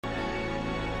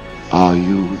Are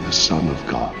you the Son of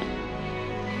God?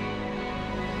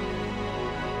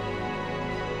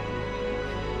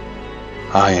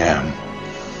 I am.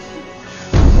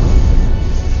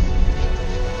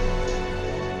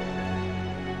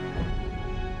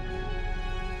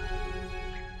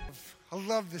 I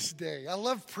love this day. I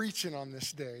love preaching on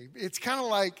this day. It's kind of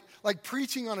like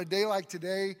preaching on a day like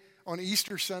today on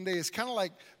Easter Sunday is kind of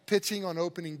like pitching on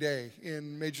opening day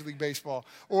in Major League Baseball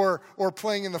or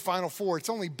playing in the Final Four. It's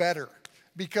only better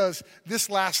because this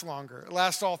lasts longer. It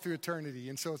lasts all through eternity,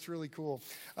 and so it's really cool.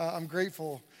 I'm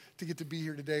grateful to get to be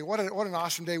here today. What an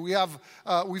awesome day.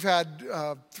 We've had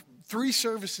 3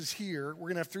 services here. We're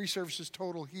going to have 3 services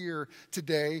total here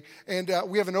today. And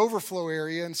we have an overflow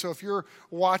area. And so if you're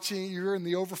watching, you're in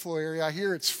the overflow area. I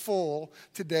hear it's full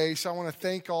today. So I want to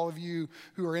thank all of you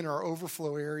who are in our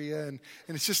overflow area. And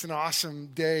it's just an awesome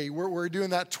day. We're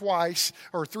doing that twice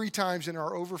or 3 times in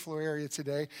our overflow area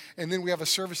today. And then we have a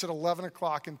service at 11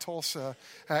 o'clock in Tulsa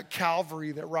at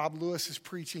Calvary that Rob Lewis is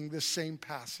preaching this same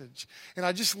passage. And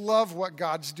I just love what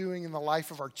God's doing in the life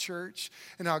of our church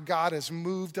and how God has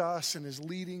moved us and is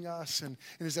leading us and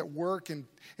is at work in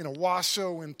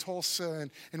Owasso and Tulsa.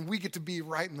 And we get to be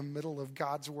right in the middle of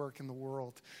God's work in the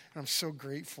world. And I'm so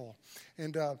grateful.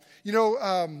 And,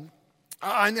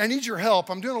 I need your help.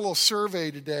 I'm doing a little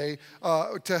survey today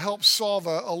to help solve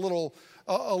a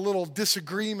little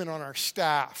disagreement on our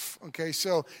staff. Okay,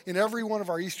 so in every one of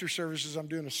our Easter services, I'm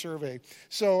doing a survey.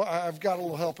 So I've got a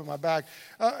little help in my bag.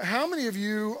 How many of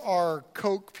you are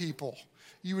Coke people?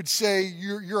 You would say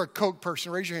you're a Coke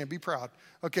person. Raise your hand. Be proud.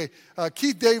 Okay.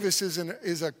 Keith Davis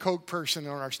is a Coke person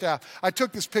on our staff. I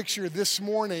took this picture this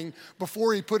morning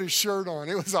before he put his shirt on.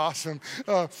 It was awesome.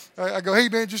 I go, hey,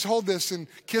 man, just hold this and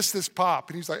kiss this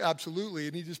pop. And he's like, absolutely.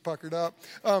 And he just puckered up.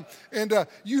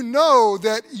 You know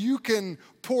that you can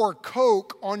pour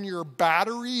Coke on your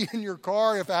battery in your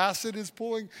car if acid is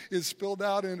spilled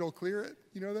out and it'll clear it.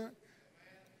 You know that?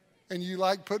 And you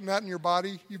like putting that in your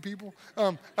body, you people?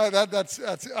 That's.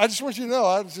 I just want you to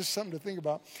know, it's just something to think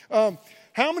about.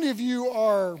 How many of you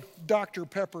are Dr.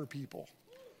 Pepper people?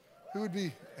 Who would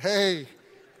be? Hey,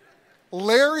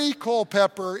 Larry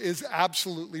Culpepper is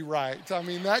absolutely right. I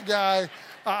mean, that guy,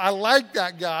 I like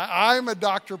that guy. I'm a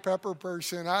Dr. Pepper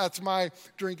person. That's my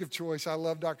drink of choice. I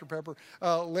love Dr. Pepper.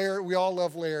 Larry, we all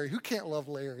love Larry. Who can't love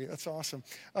Larry? That's awesome.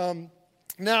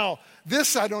 Now,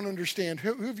 this I don't understand.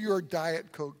 Who of you are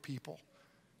Diet Coke people?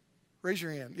 Raise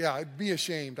your hand. Yeah, I'd be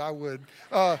ashamed. I would.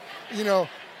 Brad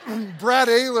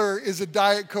Ayler is a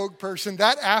Diet Coke person.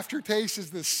 That aftertaste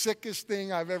is the sickest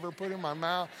thing I've ever put in my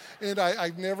mouth, and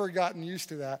I've never gotten used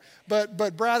to that.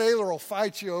 But Brad Ayler will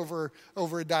fight you over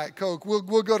a Diet Coke. We'll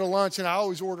go to lunch, and I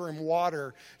always order him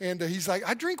water, and he's like,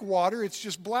 I drink water. It's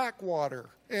just black water,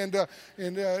 and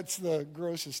it's the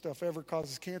grossest stuff ever.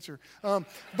 Causes cancer.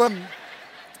 But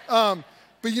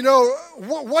you know,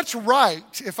 what's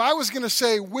right? If I was going to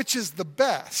say which is the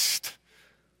best,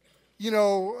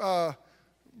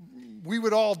 we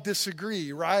would all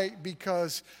disagree, right?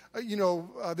 Because,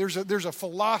 there's a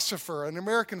philosopher, an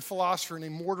American philosopher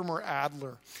named Mortimer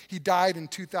Adler. He died in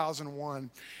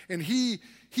 2001. And he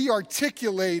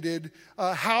articulated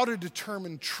how to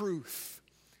determine truth.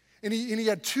 And he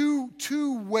had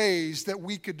two ways that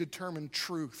we could determine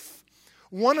truth.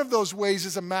 One of those ways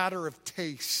is a matter of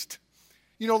taste.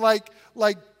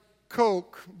 Like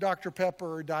Coke, Dr.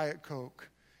 Pepper, or Diet Coke.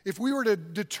 If we were to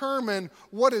determine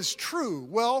what is true,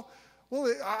 well,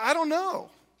 I don't know.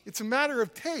 It's a matter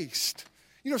of taste.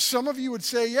 Some of you would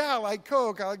say, yeah, I like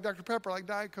Coke, I like Dr. Pepper, I like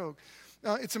Diet Coke.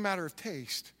 It's a matter of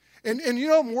taste. And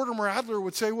Mortimer Adler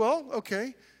would say, well,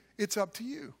 okay, it's up to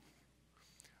you.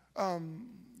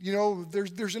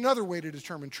 There's another way to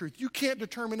determine truth. You can't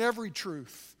determine every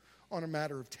truth on a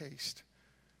matter of taste.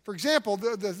 For example,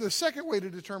 the second way to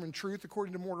determine truth,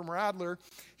 according to Mortimer Adler,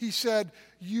 he said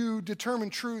you determine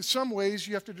truth. Some ways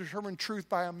you have to determine truth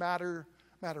by a matter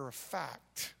of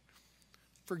fact.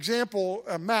 For example,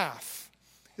 math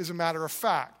is a matter of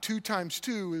fact. 2 times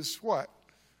 2 is what?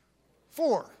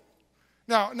 4.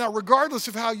 Now, regardless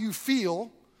of how you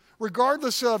feel,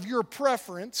 regardless of your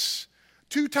preference,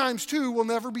 2 times 2 will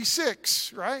never be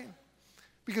 6, right?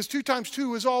 Because 2 times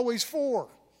 2 is always 4.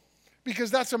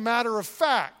 Because that's a matter of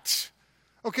fact.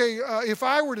 Okay, if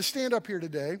I were to stand up here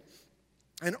today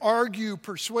and argue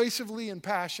persuasively and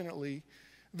passionately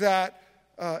that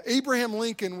Abraham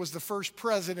Lincoln was the first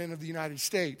president of the United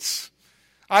States,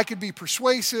 I could be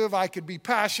persuasive, I could be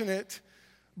passionate,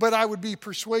 but I would be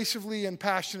persuasively and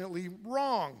passionately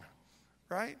wrong,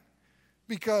 right?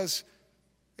 Because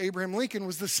Abraham Lincoln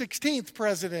was the 16th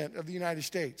president of the United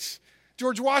States.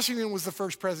 George Washington was the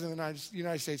first president of the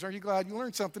United States. Aren't you glad you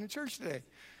learned something in church today,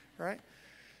 right?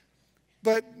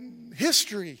 But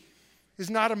history is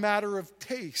not a matter of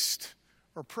taste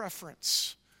or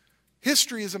preference.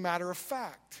 History is a matter of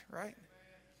fact, right?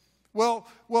 Well,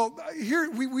 here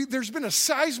there's been a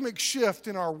seismic shift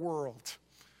in our world.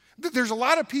 There's a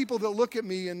lot of people that look at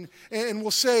me and will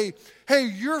say, hey,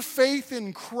 your faith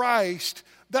in Christ,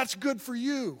 that's good for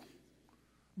you.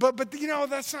 But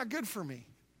that's not good for me.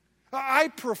 I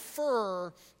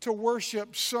prefer to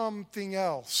worship something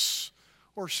else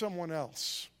or someone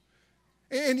else.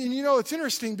 And it's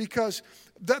interesting because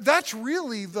that's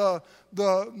really the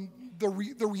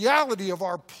reality of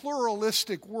our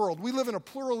pluralistic world. We live in a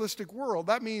pluralistic world.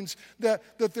 That means that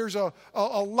there's a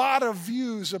lot of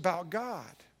views about God.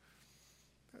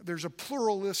 There's a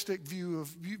pluralistic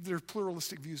there's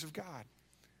pluralistic views of God.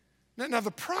 Now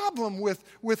the problem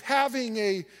with having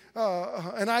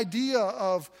an idea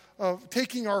of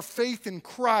taking our faith in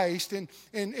Christ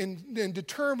and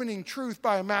determining truth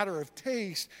by a matter of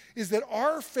taste is that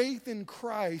our faith in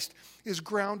Christ is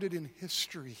grounded in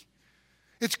history.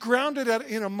 It's grounded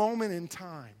in a moment in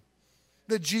time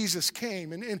that Jesus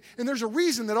came. And there's a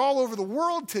reason that all over the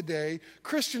world today,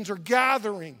 Christians are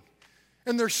gathering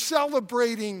and they're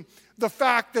celebrating the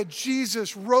fact that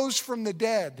Jesus rose from the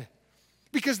dead.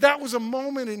 Because that was a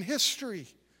moment in history.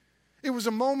 It was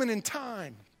a moment in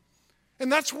time. And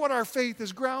that's what our faith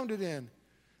is grounded in.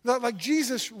 That like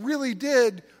Jesus really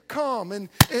did come.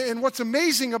 And what's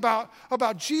amazing about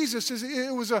Jesus is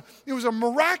it was a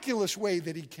miraculous way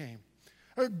that he came.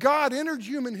 God entered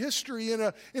human history in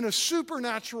a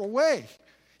supernatural way.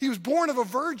 He was born of a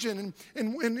virgin,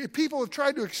 and people have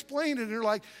tried to explain it, and they're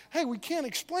like, hey, we can't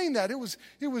explain that. It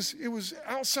was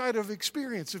outside of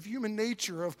experience, of human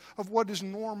nature, of what is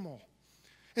normal.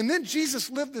 And then Jesus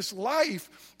lived this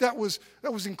life that was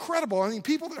incredible. I mean,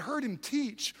 people that heard him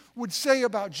teach would say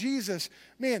about Jesus,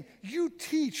 man, you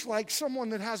teach like someone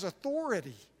that has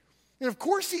authority. And of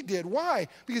course he did. Why?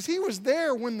 Because he was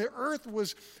there when the earth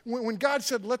was, when God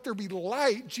said, let there be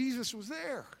light, Jesus was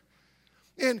there.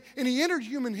 And he entered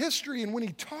human history, and when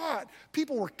he taught,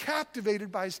 people were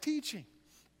captivated by his teaching.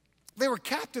 They were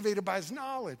captivated by his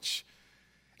knowledge.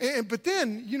 But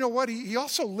then, you know what? He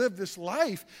also lived this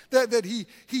life that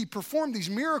he performed these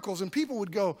miracles, and people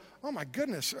would go, oh my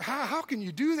goodness, how can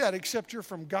you do that except you're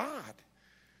from God?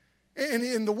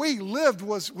 And the way he lived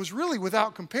was really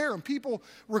without compare. And people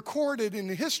recorded in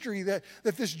the history that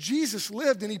this Jesus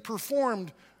lived and he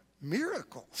performed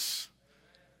miracles.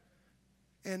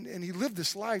 And he lived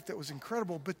this life that was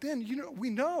incredible. But then, we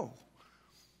know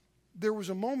there was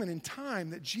a moment in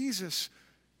time that Jesus,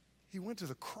 he went to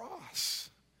the cross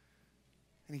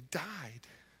and he died.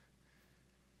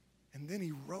 And then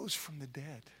he rose from the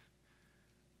dead.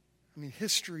 I mean,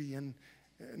 history, and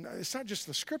it's not just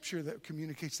the scripture that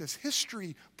communicates this.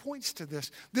 History points to this.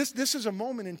 This is a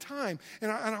moment in time.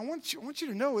 And I want you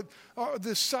to know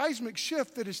this seismic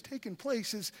shift that has taken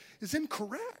place is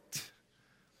incorrect.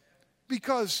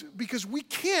 Because we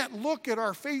can't look at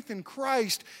our faith in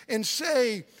Christ and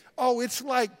say, oh, it's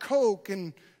like Coke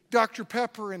and Dr.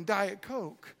 Pepper and Diet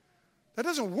Coke. That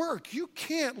doesn't work. You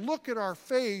can't look at our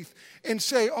faith and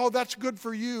say, oh, that's good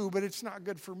for you, but it's not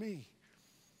good for me.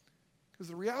 Because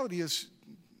the reality is,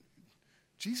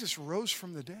 Jesus rose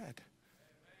from the dead.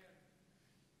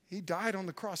 He died on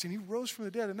the cross and he rose from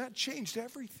the dead, and that changed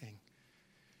everything.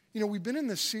 We've been in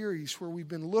this series where we've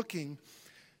been looking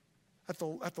at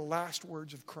the last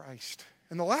words of Christ.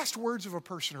 And the last words of a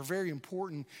person are very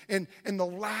important. And the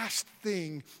last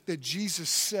thing that Jesus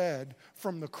said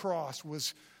from the cross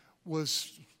is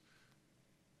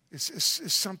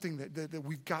something that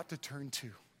we've got to turn to.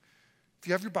 If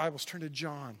you have your Bibles, turn to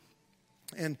John.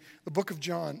 And the book of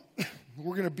John,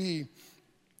 we're going to be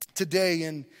today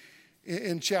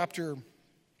in chapter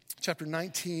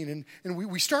 19. And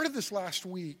we started this last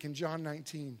week in John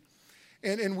 19.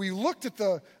 And we looked at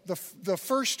the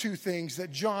first two things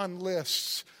that John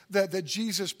lists that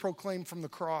Jesus proclaimed from the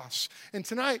cross. And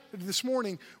this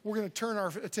morning, we're going to turn our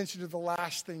attention to the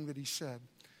last thing that he said.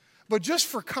 But just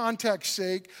for context's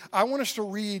sake, I want us to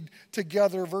read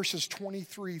together verses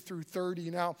 23 through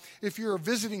 30. Now, if you're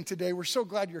visiting today, we're so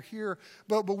glad you're here.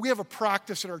 But we have a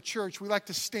practice at our church. We like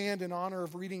to stand in honor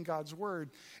of reading God's word.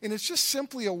 And it's just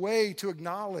simply a way to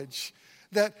acknowledge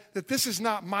that this is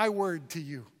not my word to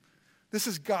you. This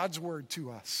is God's word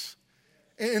to us.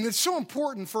 And it's so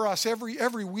important for us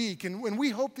every week. And we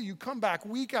hope that you come back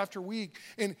week after week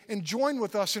and join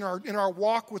with us in our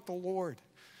walk with the Lord.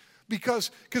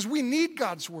 Because we need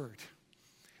God's word.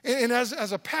 And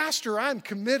as a pastor, I'm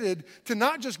committed to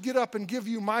not just get up and give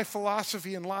you my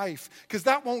philosophy in life, because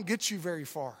that won't get you very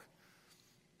far.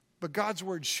 But God's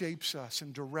word shapes us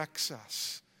and directs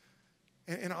us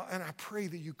And I pray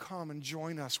that you come and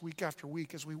join us week after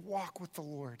week as we walk with the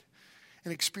Lord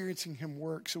and experiencing him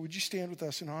work. So would you stand with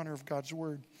us in honor of God's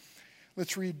word?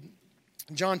 Let's read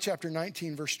John chapter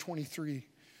 19, verse 23.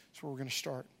 That's where we're going to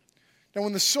start. Now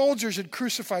when the soldiers had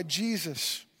crucified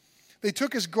Jesus, they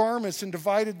took his garments and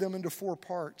divided them into 4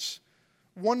 parts,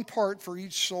 one part for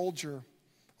each soldier,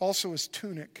 also his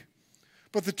tunic.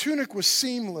 But the tunic was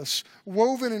seamless,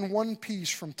 woven in one piece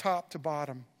from top to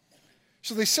bottom.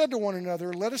 So they said to one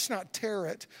another, let us not tear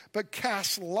it, but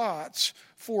cast lots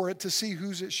for it to see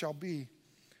whose it shall be.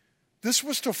 This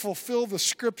was to fulfill the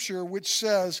scripture which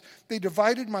says, they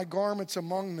divided my garments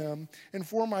among them, and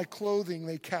for my clothing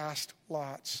they cast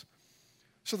lots.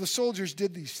 So the soldiers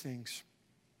did these things.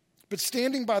 But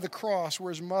standing by the cross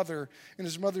were his mother and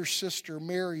his mother's sister,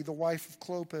 Mary, the wife of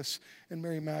Clopas, and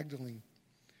Mary Magdalene.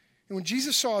 And when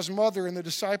Jesus saw his mother and the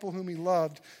disciple whom he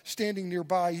loved standing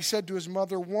nearby, he said to his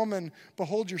mother, woman,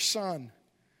 behold your son.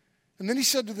 And then he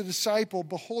said to the disciple,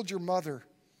 behold your mother.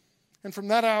 And from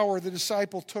that hour, the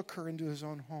disciple took her into his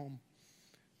own home.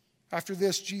 After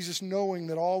this, Jesus, knowing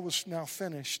that all was now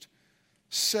finished,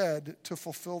 said to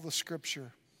fulfill the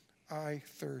scripture, I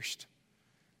thirst.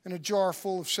 And a jar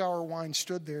full of sour wine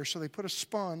stood there. So they put a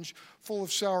sponge full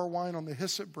of sour wine on the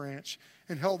hyssop branch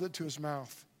and held it to his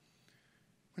mouth.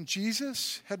 When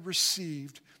Jesus had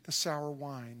received the sour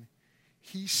wine,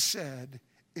 he said,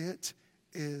 it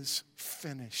is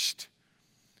finished.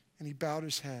 And he bowed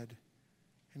his head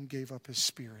and gave up his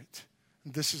spirit.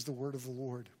 And this is the word of the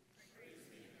Lord.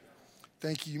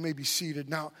 Thank you. You may be seated.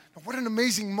 Now what an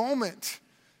amazing moment.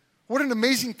 What an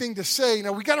amazing thing to say.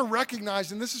 Now, we got to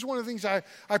recognize, and this is one of the things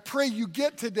I pray you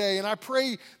get today, and I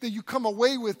pray that you come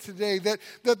away with today, that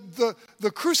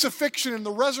the crucifixion and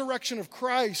the resurrection of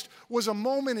Christ was a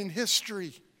moment in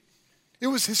history. It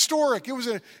was historic. It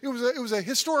was a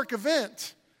historic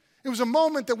event. It was a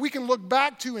moment that we can look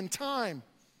back to in time.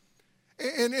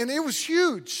 And it was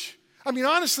huge. I mean,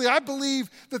 honestly, I believe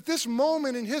that this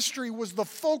moment in history was the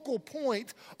focal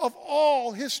point of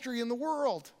all history in the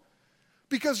world.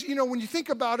 Because, when you think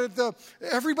about it,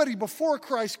 everybody before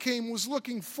Christ came was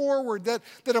looking forward that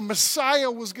a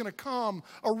Messiah was going to come,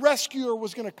 a rescuer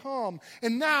was going to come.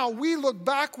 And now we look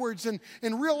backwards and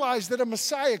realize that a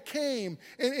Messiah came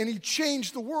and he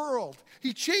changed the world.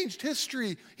 He changed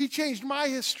history. He changed my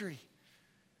history.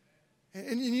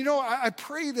 And I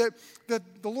pray that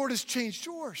the Lord has changed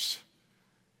yours.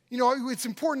 It's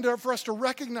important for us to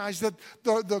recognize that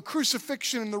the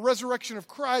crucifixion and the resurrection of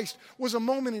Christ was a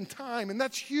moment in time, and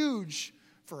that's huge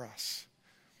for us.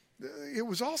 It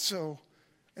was also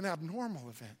an abnormal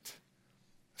event,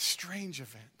 a strange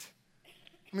event.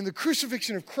 I mean, the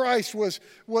crucifixion of Christ was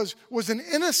an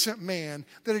innocent man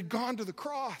that had gone to the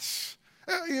cross.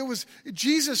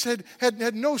 Jesus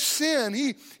had no sin.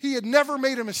 He had never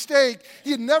made a mistake.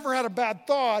 He had never had a bad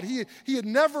thought. He had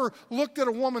never looked at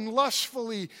a woman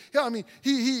lustfully. I mean,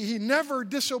 he never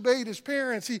disobeyed his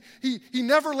parents. He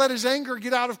never let his anger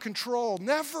get out of control.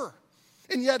 Never.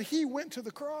 And yet he went to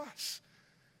the cross.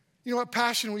 At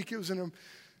Passion Week,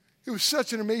 it was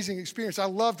such an amazing experience. I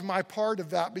loved my part of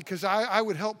that because I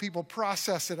would help people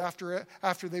process it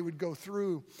after they would go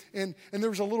through. And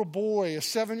there was a little boy, a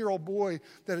 7-year-old boy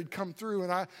that had come through.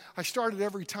 And I started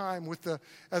every time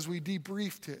as we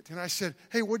debriefed it. And I said,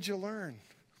 hey, what'd you learn?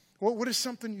 What is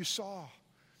something you saw?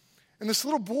 And this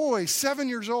little boy, 7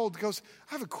 years old, goes,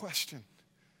 I have a question.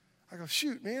 I go,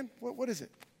 shoot, man, what is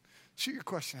it? Shoot your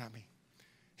question at me.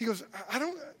 He goes,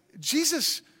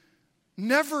 Jesus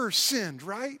never sinned,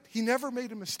 right? He never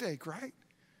made a mistake, right?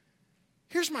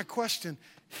 Here's my question.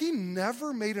 He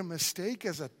never made a mistake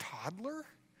as a toddler?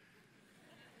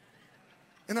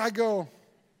 And I go,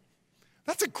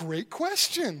 that's a great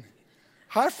question.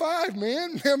 High five,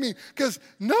 man. I mean, because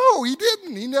no, he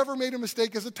didn't. He never made a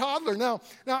mistake as a toddler. Now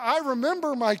I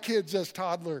remember my kids as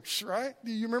toddlers, right?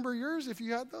 Do you remember yours if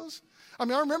you had those? I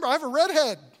mean, I have a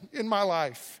redhead in my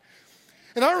life.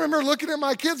 And I remember looking at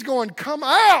my kids going, come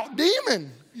out,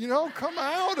 demon, come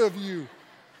out of you.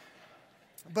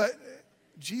 But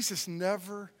Jesus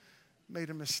never made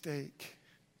a mistake,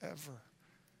 ever.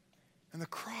 And the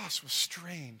cross was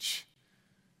strange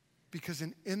because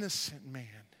an innocent man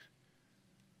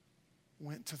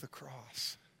went to the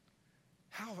cross.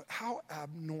 How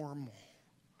abnormal.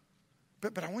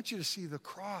 But I want you to see the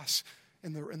cross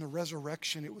and the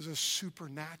resurrection. It was a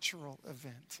supernatural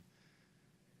event.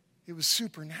 It was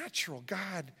supernatural.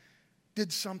 God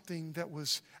did something that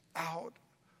was out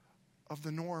of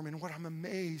the norm. And what I'm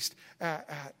amazed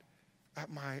at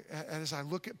as I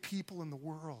look at people in the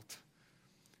world,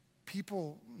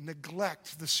 people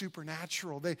neglect the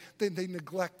supernatural. They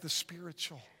neglect the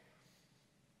spiritual.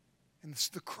 And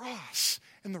the cross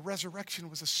and the resurrection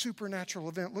was a supernatural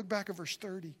event. Look back at verse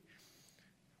 30.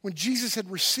 When Jesus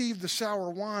had received the sour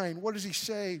wine, what does he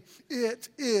say? It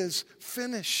is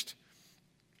finished.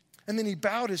 And then he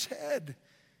bowed his head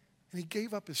and he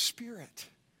gave up his spirit.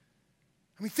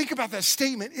 I mean, think about that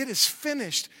statement. It is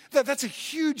finished. That's a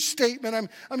huge statement.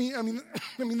 I mean,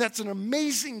 that's an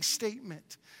amazing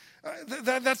statement.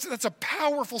 That's a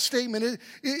powerful statement.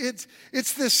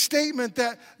 It's this statement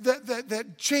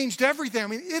that changed everything. I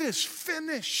mean, it is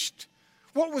finished.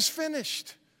 What was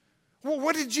finished? Well,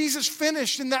 what did Jesus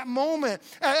finish in that moment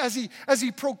as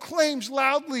he proclaims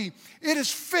loudly, it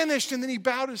is finished, and then he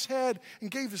bowed his head and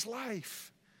gave his life?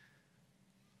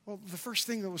 Well, the first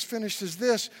thing that was finished is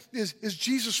this, is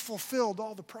Jesus fulfilled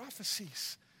all the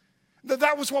prophecies.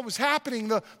 That was what was happening.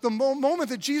 The moment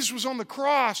that Jesus was on the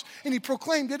cross and he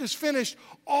proclaimed it is finished,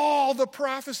 all the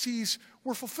prophecies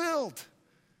were fulfilled.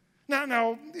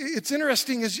 Now, it's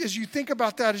interesting as you think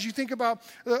about that, as you think about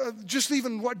just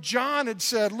even what John had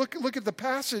said. Look at the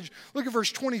passage. Look at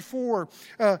verse 24.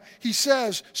 He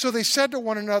says, so they said to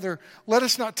one another, let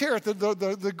us not tear it.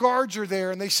 The guards are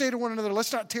there, and they say to one another,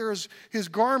 let's not tear his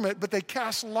garment, but they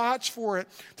cast lots for it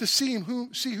to see who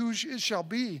it shall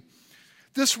be.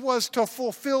 This was to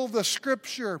fulfill the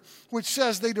scripture which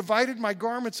says, they divided my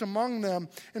garments among them,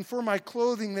 and for my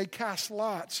clothing they cast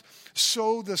lots.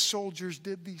 So the soldiers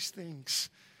did these things.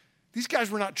 These guys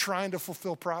were not trying to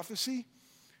fulfill prophecy.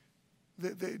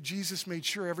 Jesus made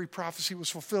sure every prophecy was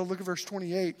fulfilled. Look at verse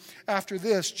 28. After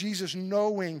this, Jesus,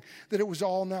 knowing that it was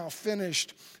all now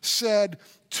finished, said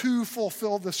to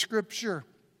fulfill the scripture,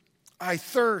 I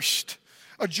thirst.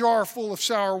 A jar full of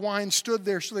sour wine stood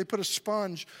there, so they put a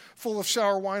sponge full of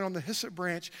sour wine on the hyssop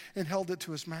branch and held it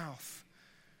to his mouth.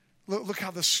 Look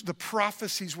how the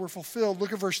prophecies were fulfilled.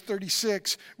 Look at verse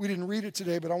 36. We didn't read it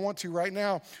today, but I want to right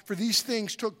now. For these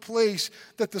things took place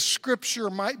that the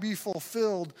scripture might be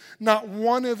fulfilled. Not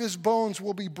one of his bones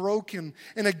will be broken.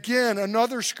 And again,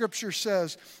 another scripture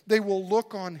says, they will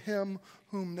look on him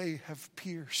whom they have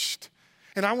pierced.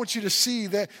 And I want you to see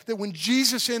that when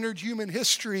Jesus entered human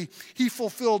history, he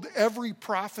fulfilled every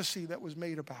prophecy that was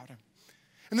made about him.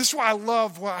 And this is why I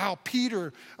love how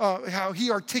Peter, how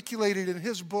he articulated in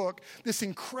his book this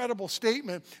incredible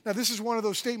statement. Now, this is one of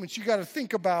those statements you got to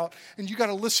think about and you got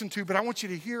to listen to, but I want you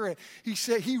to hear it.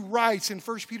 He writes in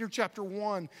 1 Peter chapter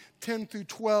 1, 10 through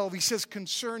 12, he says,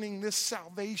 concerning this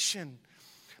salvation,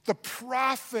 the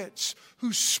prophets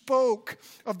who spoke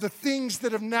of the things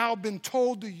that have now been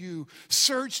told to you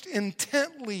searched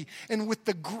intently and with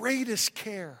the greatest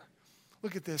care.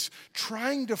 Look at this.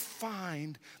 Trying to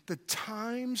find the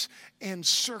times and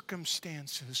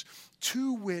circumstances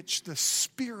to which the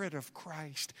Spirit of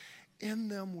Christ in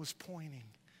them was pointing.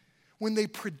 When they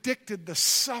predicted the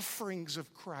sufferings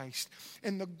of Christ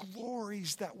and the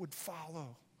glories that would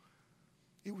follow,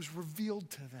 it was revealed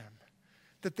to them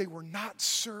that they were not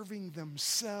serving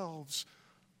themselves,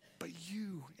 but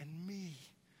you and me.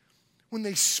 When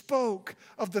they spoke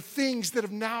of the things that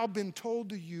have now been told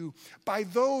to you by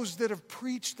those that have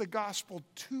preached the gospel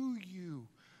to you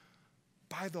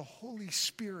by the Holy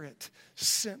Spirit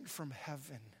sent from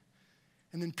heaven.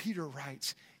 And then Peter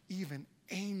writes, even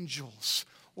angels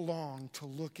long to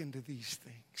look into these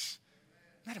things.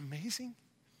 Isn't that amazing?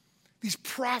 These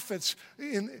prophets,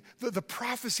 the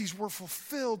prophecies were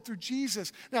fulfilled through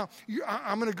Jesus. Now,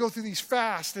 I'm going to go through these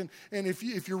fast, and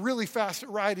if you're really fast at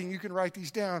writing, you can write these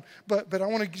down. But I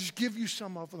want to just give you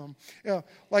some of them.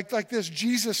 Like this,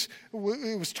 Jesus,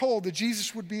 it was told that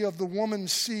Jesus would be of the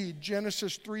woman's seed,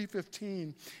 Genesis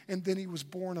 3:15, and then he was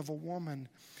born of a woman.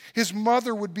 His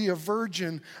mother would be a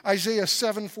virgin, Isaiah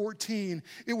 7:14.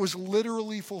 It was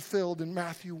literally fulfilled in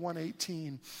Matthew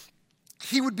 1:18.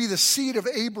 He would be the seed of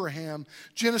Abraham,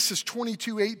 Genesis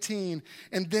 22:18,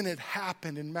 and then it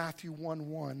happened in Matthew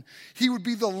 1:1. He would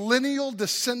be the lineal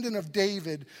descendant of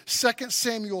David, 2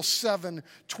 Samuel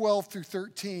 7:12 through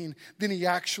 13. Then he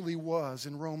actually was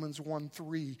in Romans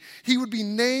 1:3. He would be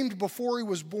named before he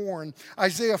was born,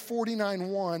 Isaiah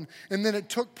 49:1, and then it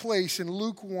took place in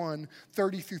Luke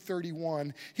 1:30 through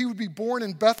 31. He would be born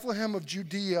in Bethlehem of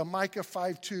Judea, Micah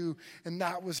 5:2, and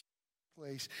that was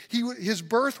place. His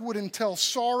birth would entail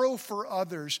sorrow for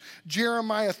others,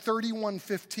 Jeremiah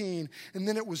 31:15, and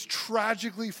then it was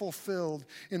tragically fulfilled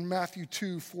in Matthew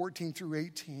 2:14 through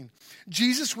 18.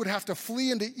 Jesus would have to flee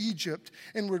into Egypt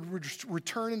and would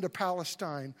return into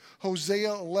Palestine, Hosea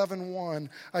 11:1,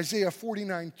 Isaiah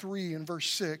 49:3 and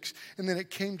verse 6, and then it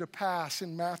came to pass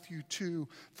in Matthew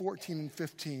 2:14 and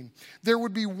 15. There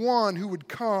would be one who would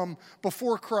come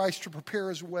before Christ to prepare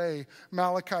his way,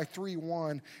 Malachi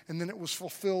 3:1, and then it was was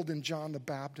fulfilled in John the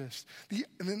Baptist.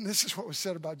 And then this is what was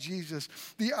said about Jesus.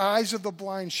 The eyes of the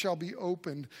blind shall be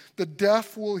opened. The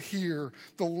deaf will hear.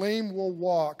 The lame will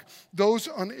walk. Those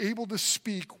unable to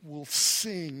speak will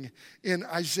sing in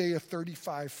Isaiah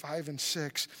 35, 5 and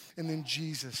 6. And then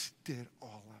Jesus did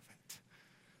all of it.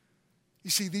 You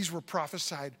see, these were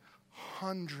prophesied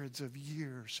hundreds of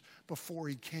years before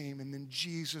he came. And then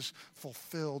Jesus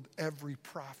fulfilled every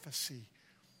prophecy.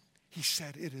 He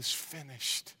said, it is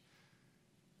finished.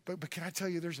 But can I tell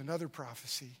you, there's another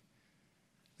prophecy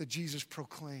that Jesus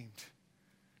proclaimed.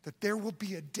 That there will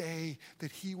be a day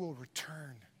that he will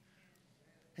return.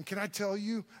 And can I tell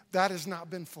you, that has not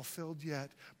been fulfilled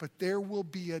yet. But there will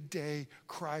be a day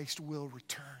Christ will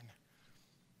return.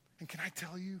 And can I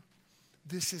tell you,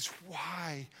 this is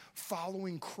why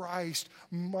following Christ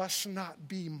must not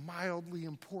be mildly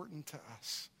important to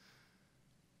us.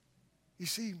 You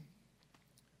see,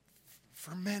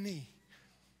 for many,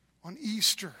 on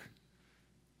Easter,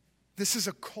 this is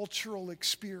a cultural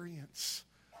experience.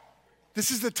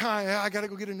 This is the time, I got to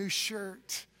go get a new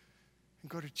shirt and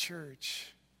go to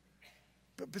church.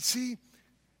 But see,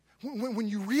 when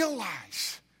you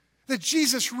realize that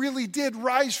Jesus really did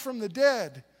rise from the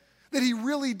dead, that he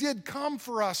really did come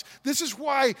for us. This is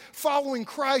why following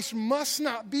Christ must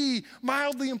not be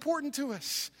mildly important to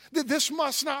us. That this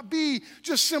must not be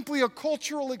just simply a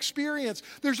cultural experience.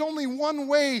 There's only one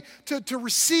way to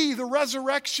receive the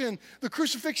resurrection, the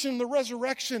crucifixion and the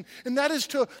resurrection, and that is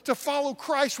to follow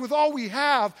Christ with all we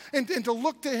have and to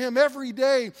look to him every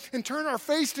day and turn our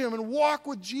face to him and walk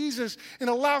with Jesus and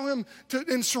allow him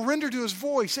and surrender to his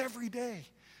voice every day.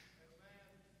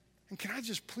 And can I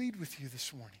just plead with you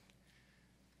this morning?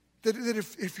 That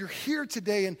if you're here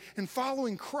today and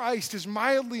following Christ is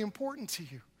mildly important to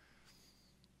you,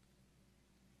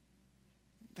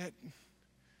 that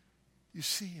you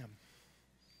see him,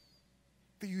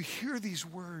 that you hear these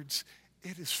words,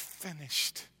 it is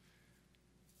finished.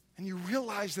 And you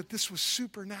realize that this was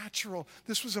supernatural.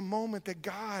 This was a moment that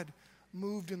God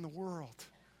moved in the world.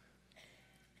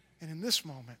 And in this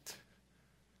moment,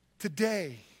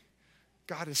 today,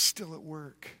 God is still at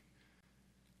work.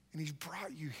 And he's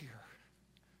brought you here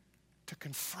to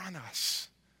confront us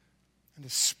and to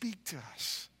speak to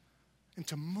us and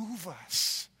to move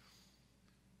us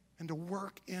and to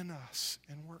work in us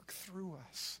and work through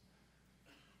us.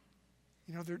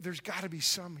 You know, there's got to be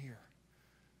some here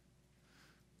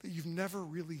that you've never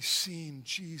really seen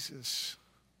Jesus.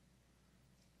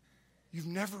 You've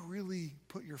never really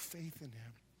put your faith in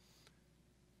him.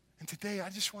 And today I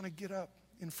just want to get up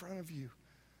in front of you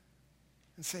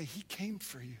and say, he came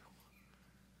for you.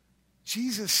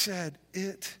 Jesus said,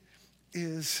 it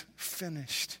is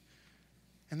finished.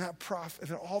 And that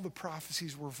all the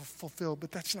prophecies were fulfilled,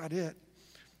 but that's not it.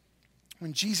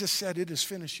 When Jesus said, it is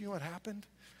finished, you know what happened?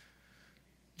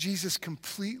 Jesus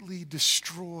completely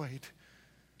destroyed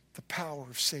the power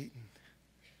of Satan.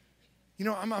 You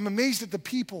know, I'm amazed at the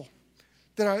people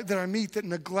that I meet that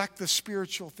neglect the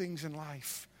spiritual things in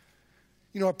life.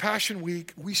 You know, at Passion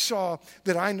Week, we saw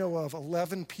that I know of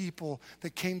 11 people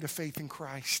that came to faith in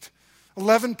Christ.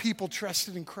 11 people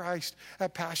trusted in Christ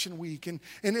at Passion Week. And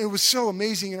it was so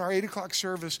amazing. In our 8 o'clock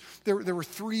service, there were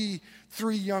three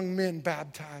young men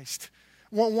baptized.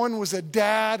 One was a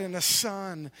dad and a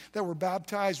son that were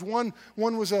baptized. One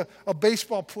was a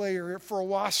baseball player for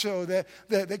Owasso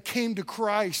that came to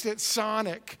Christ at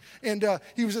Sonic. And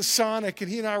he was at Sonic, and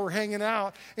he and I were hanging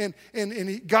out. And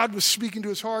God was speaking to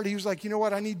his heart. He was like, you know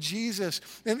what, I need Jesus.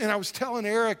 And I was telling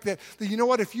Eric that you know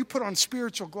what, if you put on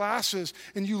spiritual glasses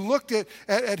and you looked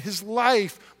at his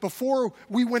life before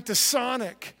we went to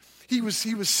Sonic, he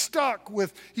was stuck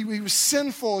with, he was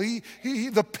sinful.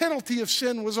 The penalty of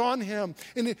sin was on him.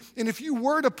 And if you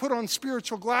were to put on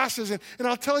spiritual glasses, and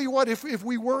I'll tell you what, if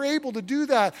we were able to do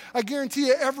that, I guarantee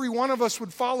you every one of us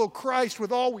would follow Christ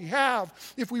with all we have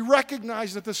if we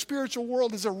recognize that the spiritual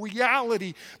world is a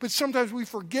reality. But sometimes we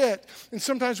forget, and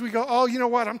sometimes we go, oh, you know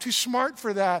what, I'm too smart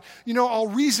for that. You know, I'll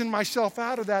reason myself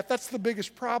out of that. That's the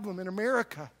biggest problem in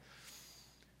America,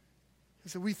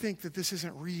 is that we think that this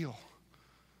isn't real.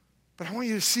 But I want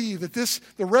you to see that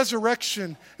the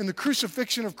resurrection and the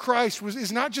crucifixion of Christ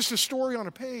is not just a story on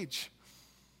a page.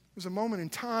 It was a moment in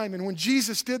time. And when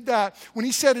Jesus did that, when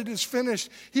he said it is finished,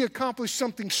 he accomplished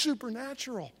something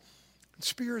supernatural and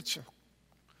spiritual.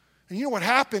 And you know what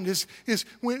happened is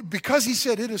because he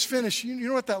said it is finished, you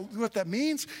know what that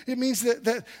means? It means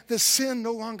that the sin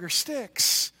no longer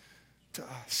sticks to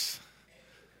us.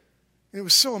 And it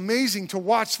was so amazing to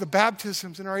watch the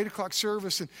baptisms in our 8 o'clock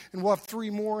service, and we'll have 3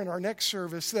 more in our next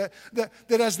service, that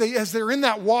as they're in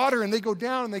that water and they go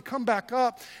down and they come back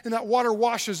up and that water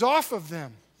washes off of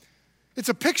them. It's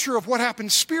a picture of what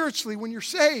happens spiritually when you're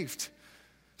saved.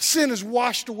 Sin is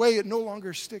washed away. It no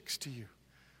longer sticks to you.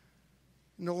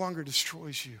 It no longer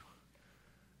destroys you.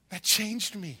 That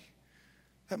changed me.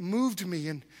 That moved me.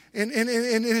 And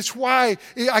it's why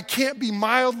I can't be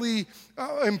mildly,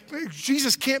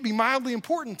 Jesus can't be mildly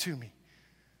important to me.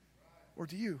 Or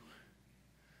to you.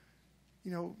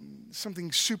 You know,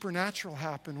 something supernatural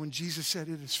happened when Jesus said,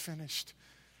 "It is finished."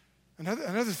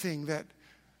 Another thing that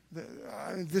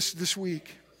this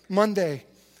week,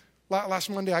 last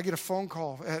Monday, I get a phone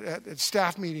call at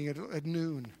staff meeting at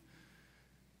noon.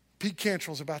 Pete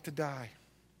Cantrell's about to die.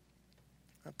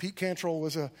 Pete Cantrell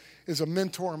is a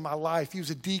mentor in my life. He was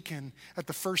a deacon at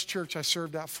the first church I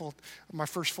served at my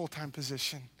first full-time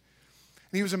position.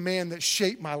 And he was a man that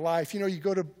shaped my life. You know, you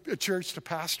go to a church to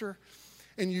pastor,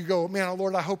 and you go, "Man,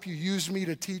 Lord, I hope you use me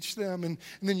to teach them." And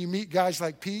then you meet guys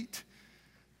like Pete,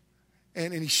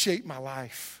 and he shaped my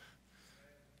life.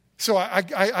 So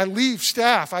I leave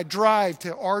staff. I drive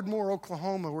to Ardmore,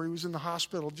 Oklahoma, where he was in the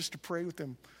hospital, just to pray with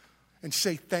him and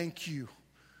say thank you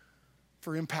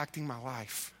for impacting my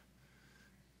life.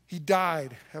 He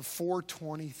died at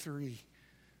 4:23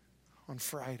 on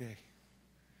Friday.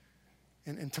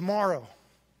 And tomorrow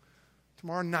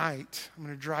night, I'm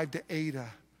going to drive to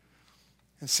Ada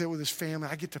and sit with his family.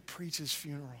 I get to preach his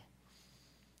funeral.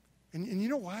 And you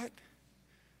know what?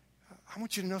 I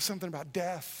want you to know something about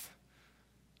death.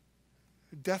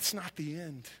 Death's not the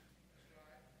end.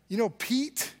 You know,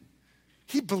 Pete,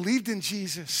 he believed in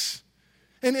Jesus.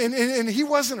 And he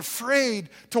wasn't afraid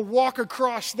to walk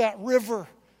across that river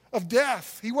of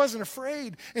death. He wasn't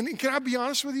afraid. And can I be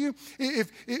honest with you?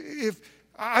 If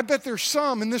I bet there's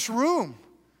some in this room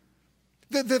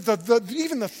that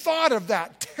even the thought of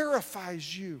that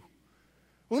terrifies you.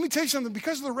 Well, let me tell you something.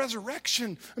 Because of the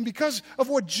resurrection and because of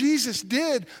what Jesus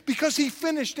did, because he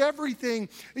finished everything,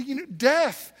 you know,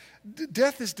 death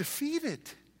is defeated.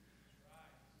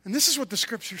 And this is what the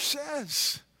scripture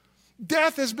says.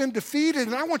 Death has been defeated,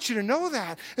 and I want you to know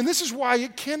that. And this is why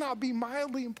it cannot be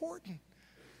mildly important.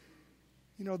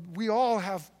 You know, we all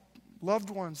have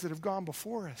loved ones that have gone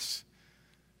before us.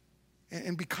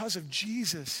 And because of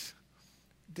Jesus,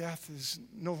 death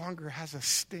no longer has a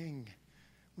sting.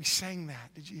 We sang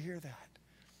that. Did you hear that?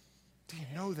 Do you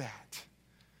know that?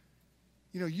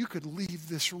 You know, you could leave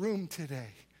this room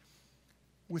today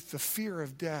with the fear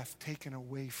of death taken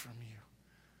away from you.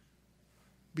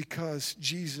 Because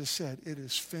Jesus said, "It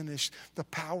is finished." The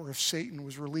power of Satan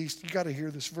was released. You got to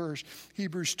hear this verse.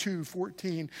 Hebrews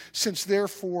 2:14. "Since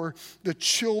therefore the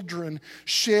children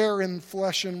share in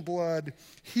flesh and blood,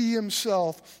 he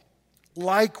himself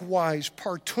likewise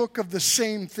partook of the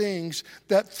same things,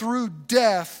 that through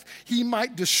death he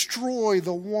might destroy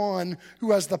the one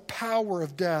who has the power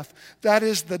of death, that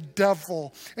is the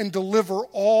devil, and deliver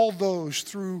all those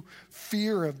through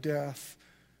fear of death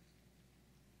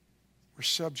were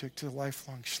subject to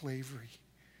lifelong slavery."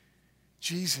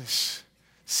 Jesus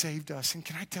saved us. And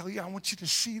can I tell you, I want you to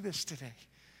see this today.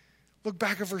 Look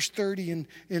back at verse 30, and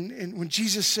when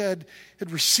Jesus had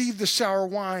received the sour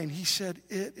wine, he said,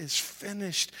 "It is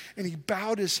finished." And he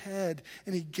bowed his head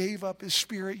and he gave up his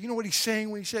spirit. You know what he's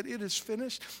saying when he said, "It is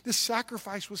finished"? This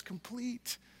sacrifice was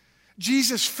complete.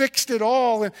 Jesus fixed it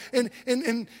all. And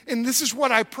this is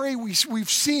what I pray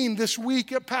we've seen this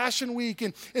week at Passion Week.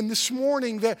 And this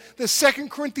morning, the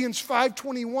 2 Corinthians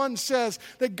 5:21 says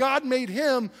that God made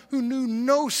him who knew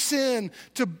no sin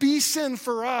to be sin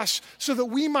for us so that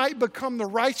we might become the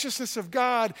righteousness of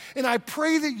God. And I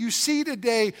pray that you see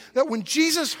today that when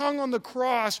Jesus hung on the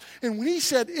cross and when he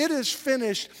said, "It is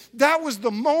finished," that was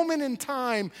the moment in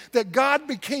time that God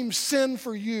became sin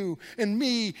for you and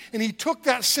me. And he took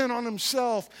that sin on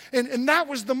himself. And that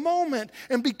was the moment.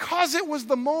 And because it was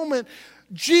the moment,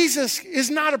 Jesus is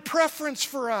not a preference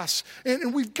for us.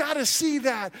 And we've got to see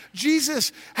that.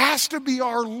 Jesus has to be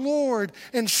our Lord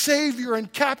and Savior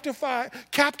and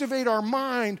captivate our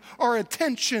mind, our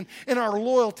attention, and our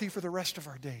loyalty for the rest of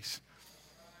our days.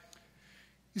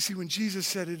 You see, when Jesus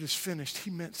said, "It is finished,"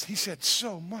 he said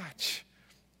so much.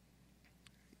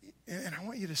 And I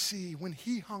want you to see, when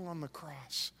he hung on the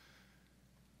cross,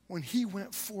 when he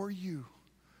went for you,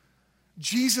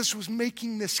 Jesus was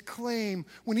making this claim.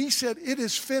 When he said, "It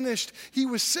is finished," he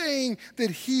was saying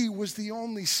that he was the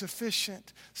only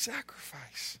sufficient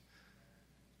sacrifice.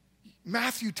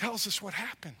 Matthew tells us what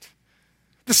happened.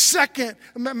 The second,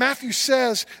 Matthew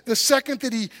says, the second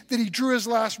that he drew his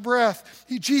last breath,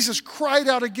 Jesus cried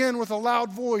out again with a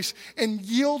loud voice and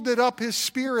yielded up his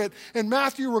spirit. And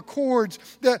Matthew records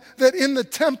that in the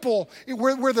temple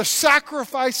where the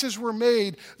sacrifices were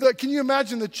made, can you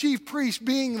imagine the chief priest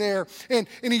being there and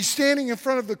he's standing in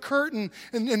front of the curtain,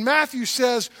 and Matthew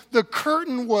says the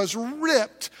curtain was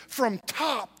ripped from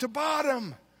top to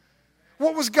bottom.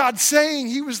 What was God saying?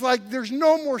 He was like, there's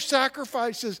no more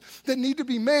sacrifices that need to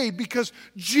be made because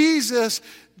Jesus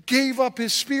gave up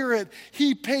his spirit.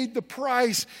 He paid the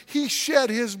price. He shed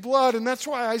his blood. And that's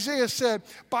why Isaiah said,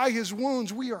 by his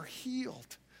wounds we are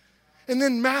healed. And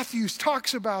then Matthew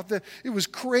talks about that. It was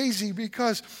crazy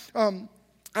because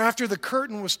after the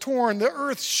curtain was torn, the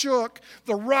earth shook,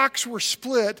 the rocks were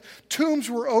split, tombs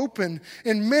were opened,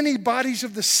 and many bodies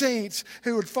of the saints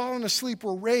who had fallen asleep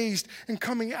were raised, and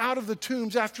coming out of the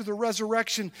tombs after the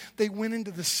resurrection, they went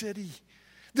into the city.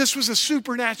 This was a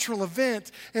supernatural event,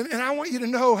 and I want you to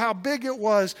know how big it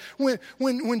was.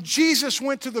 When Jesus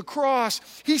went to the cross,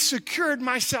 he secured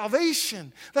my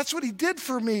salvation. That's what he did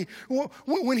for me.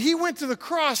 When he went to the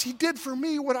cross, he did for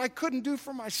me what I couldn't do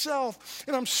for myself.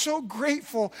 And I'm so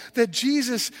grateful that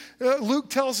Jesus, Luke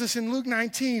tells us in Luke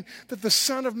 19, that the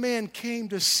Son of Man came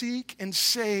to seek and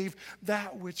save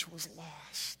that which was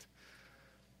lost.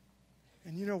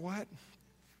 And you know what?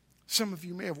 Some of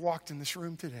you may have walked in this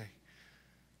room today.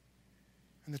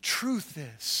 And the truth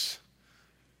is,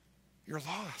 you're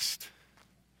lost.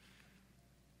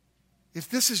 If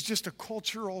this is just a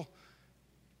cultural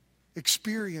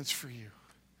experience for you,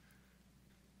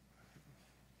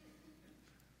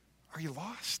 are you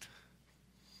lost?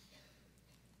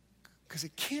 Because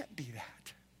it can't be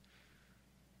that.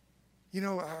 You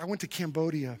know, I went to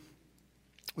Cambodia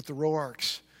with the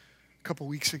Roarks a couple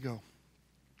weeks ago.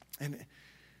 And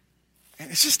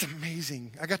it's just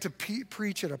amazing. I got to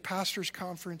preach at a pastor's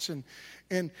conference,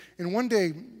 and one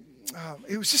day,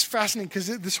 it was just fascinating because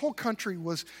this whole country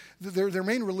was, their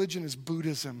main religion is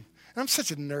Buddhism. And I'm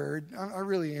such a nerd. I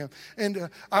really am.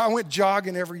 And I went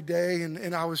jogging every day,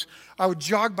 and I would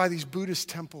jog by these Buddhist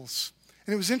temples.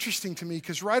 And it was interesting to me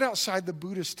because right outside the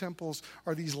Buddhist temples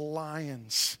are these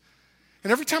lions.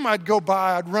 And every time I'd go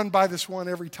by, I'd run by this one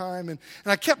every time. And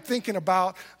I kept thinking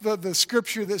about the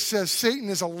scripture that says Satan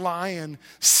is a lion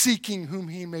seeking whom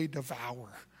he may devour.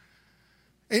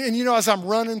 And you know, as I'm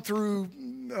running through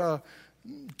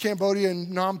Cambodia and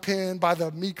Phnom Penh by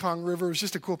the Mekong River, it was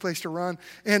just a cool place to run.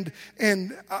 And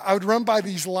I would run by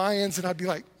these lions, and I'd be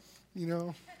like, you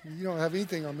know, you don't have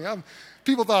anything on me.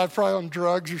 People thought I'd probably on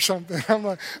drugs or something.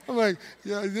 I'm like,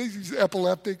 yeah, he's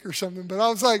epileptic or something. But I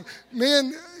was like,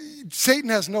 man, Satan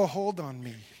has no hold on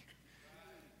me.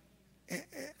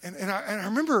 And I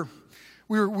remember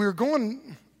we were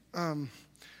going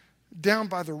down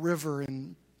by the river,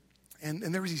 and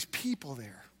there was these people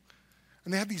there,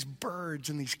 and they had these birds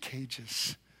in these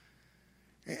cages,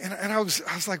 and I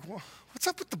was like, well, what's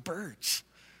up with the birds?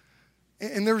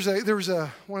 And there was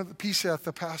one of the PSETH,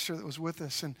 the pastor that was with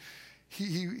us, and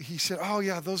he said, oh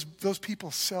yeah, those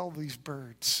people sell these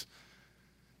birds.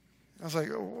 I was like,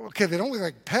 oh, okay, they don't look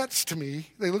like pets to me.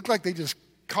 They look like they just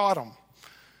caught them.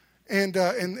 And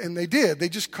they did. They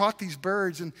just caught these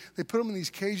birds, and they put them in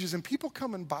these cages, and people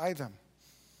come and buy them.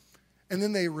 And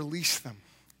then they release them.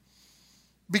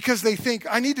 Because they think,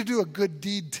 I need to do a good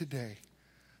deed today.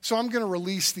 So I'm going to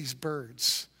release these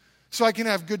birds. So I can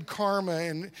have good karma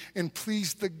and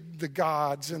please the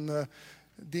gods and the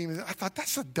demons. I thought,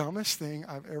 that's the dumbest thing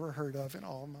I've ever heard of in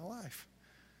all of my life.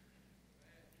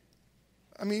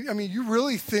 I mean, you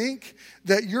really think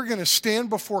that you're going to stand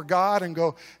before God and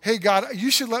go, hey, God, you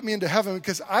should let me into heaven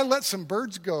because I let some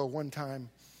birds go one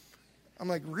time. I'm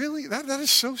like, really? That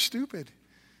is so stupid.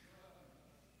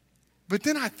 But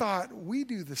then I thought, we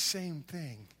do the same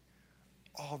thing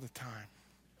all the time.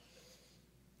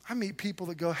 I meet people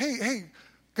that go, hey,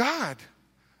 God,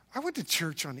 I went to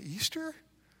church on Easter.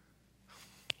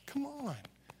 Come on.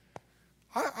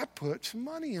 I put some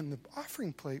money in the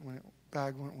offering plate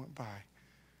bag when it went by.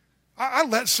 I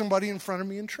let somebody in front of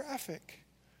me in traffic.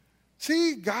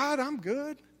 See, God, I'm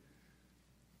good.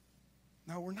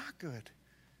 No, we're not good.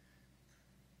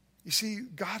 You see,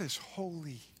 God is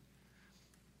holy.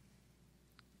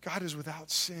 God is without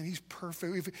sin. He's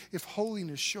perfect. If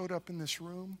holiness showed up in this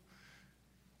room,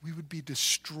 we would be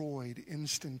destroyed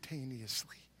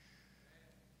instantaneously.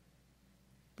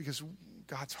 Because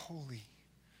God's holy.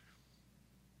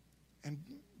 And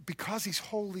because he's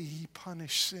holy, he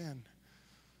punished sin.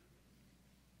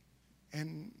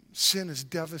 And sin is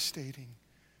devastating.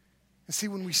 And see,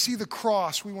 when we see the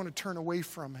cross, we want to turn away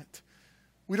from it.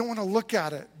 We don't want to look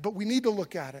at it, but we need to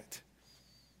look at it.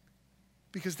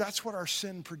 Because that's what our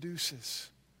sin produces.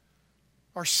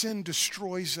 Our sin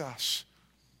destroys us.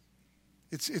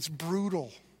 It's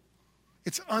brutal.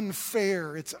 It's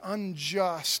unfair. It's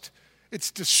unjust.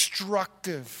 It's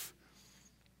destructive.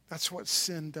 That's what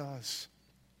sin does.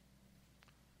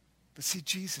 But see,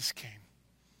 Jesus came.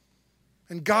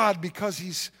 And God, because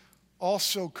he's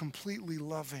also completely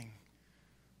loving,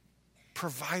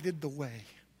 provided the way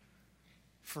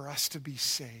for us to be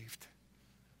saved.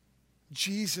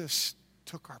 Jesus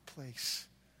took our place.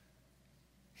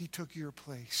 He took your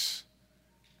place.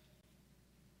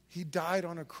 He died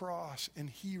on a cross and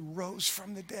he rose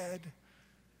from the dead.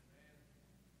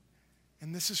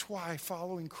 And this is why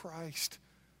following Christ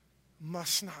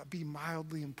must not be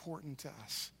mildly important to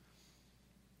us.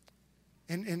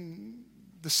 And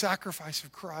the sacrifice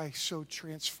of Christ so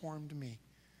transformed me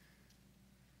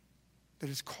that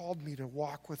has called me to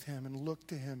walk with him and look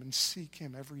to him and seek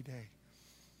him every day.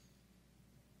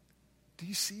 Do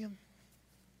you see him?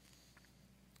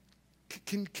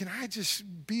 Can I just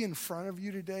be in front of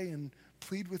you today and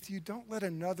plead with you? Don't let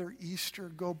another Easter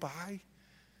go by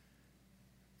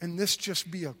and this just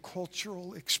be a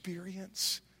cultural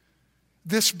experience.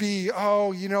 This be,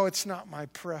 it's not my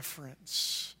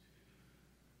preference.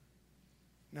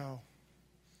 No.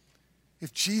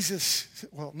 If Jesus,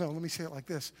 let me say it like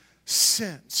this.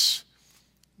 Since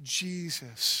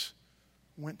Jesus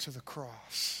went to the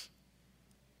cross,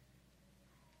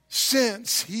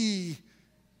 since he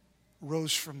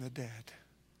rose from the dead,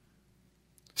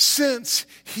 since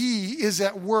he is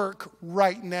at work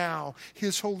right now,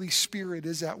 his Holy Spirit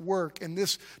is at work, and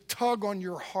this tug on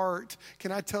your heart,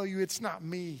 can I tell you, it's not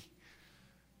me.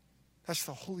 That's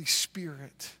the Holy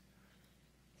Spirit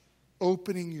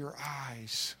opening your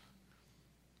eyes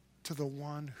to the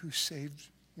one who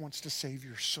wants to save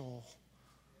your soul.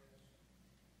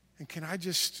 And can I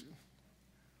just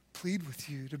plead with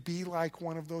you to be like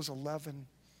one of those 11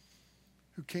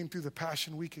 who came through the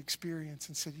Passion Week experience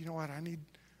and said, you know what, I need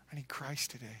Christ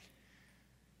today.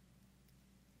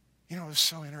 You know, it was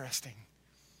so interesting.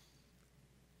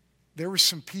 There were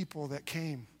some people that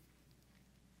came,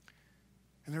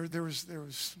 and there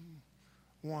was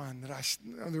one that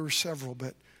there were several,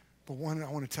 but one I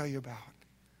want to tell you about.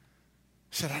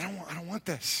 Said, I don't want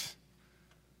this.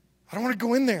 I don't want to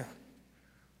go in there.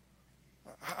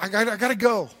 I got to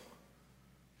go.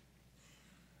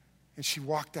 And she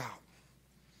walked out.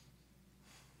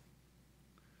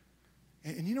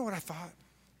 And you know what I thought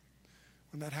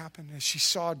when that happened? As she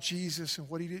saw Jesus and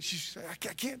what he did, she said, I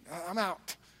can't, I'm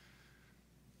out.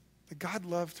 But God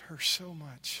loved her so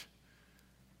much.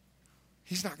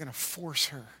 He's not going to force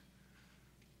her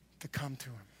to come to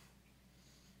him.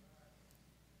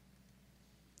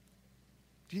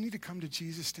 Do you need to come to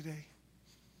Jesus today?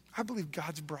 I believe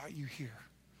God's brought you here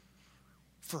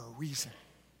for a reason.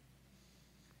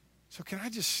 So can I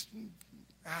just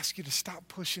ask you to stop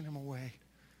pushing him away?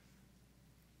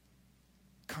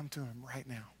 Come to him right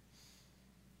now.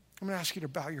 I'm going to ask you to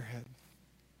bow your head.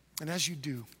 And as you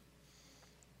do,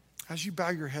 as you bow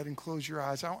your head and close your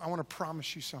eyes, I want to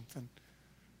promise you something.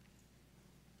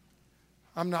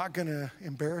 I'm not going to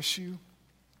embarrass you.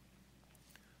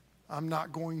 I'm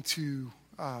not going to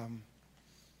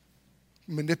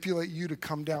manipulate you to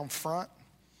come down front.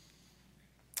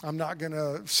 I'm not going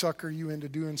to sucker you into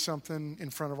doing something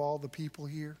in front of all the people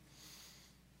here.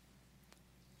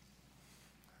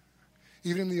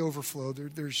 Even in the overflow,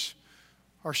 there's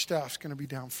our staff's going to be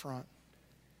down front.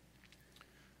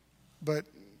 But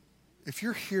if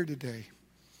you're here today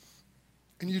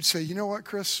and you'd say, you know what,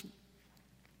 Chris,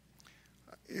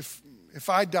 if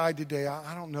I died today,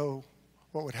 I don't know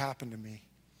what would happen to me.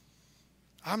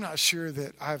 I'm not sure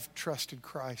that I've trusted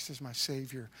Christ as my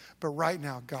Savior, but right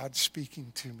now, God's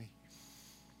speaking to me.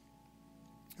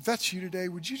 If that's you today,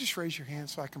 would you just raise your hand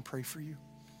so I can pray for you?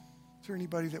 Is there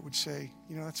anybody that would say,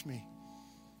 you know, that's me?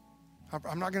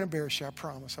 I'm not going to embarrass you, I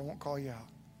promise. I won't call you out.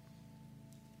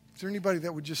 Is there anybody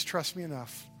that would just trust me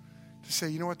enough to say,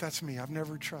 you know what, that's me. I've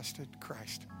never trusted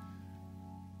Christ.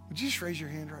 Would you just raise your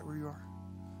hand right where you are?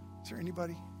 Is there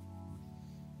anybody?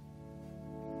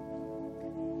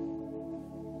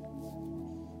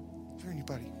 Is there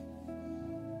anybody?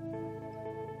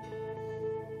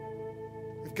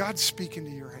 If God's speaking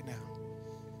to you right now,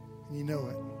 and you know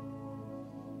it,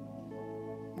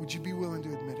 would you be willing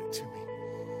to admit it to me?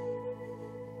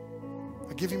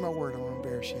 I give you my word, I won't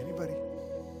embarrass you. Anybody?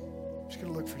 I'm just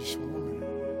going to look for just one more minute.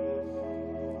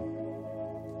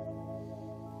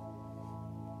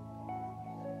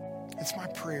 It's my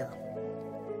prayer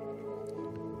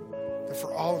that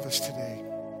for all of us today,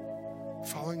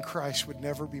 following Christ would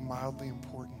never be mildly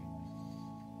important.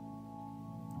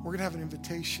 we're going to have an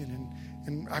invitation,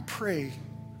 and I pray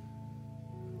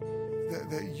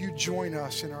that you join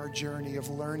us in our journey of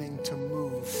learning to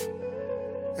move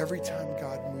every time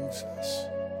God moves us.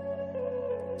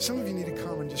 Some of you need to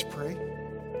come and just pray.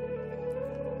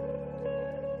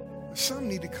 Some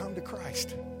need to come to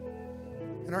Christ.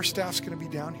 And our staff's going to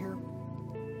be down here,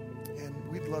 and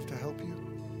we'd love to help you.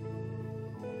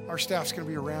 Our staff's going to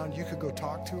be around. You could go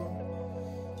talk to them.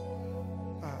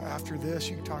 After this,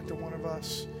 you can talk to one of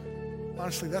us.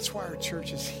 Honestly, that's why our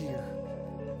church is here,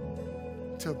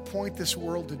 to point this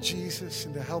world to Jesus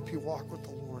and to help you walk with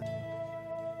the Lord.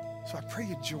 So I pray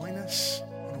you join us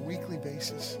on a weekly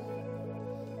basis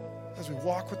as we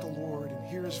walk with the Lord and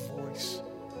hear his voice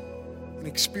and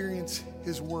experience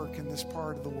his work in this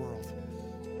part of the world.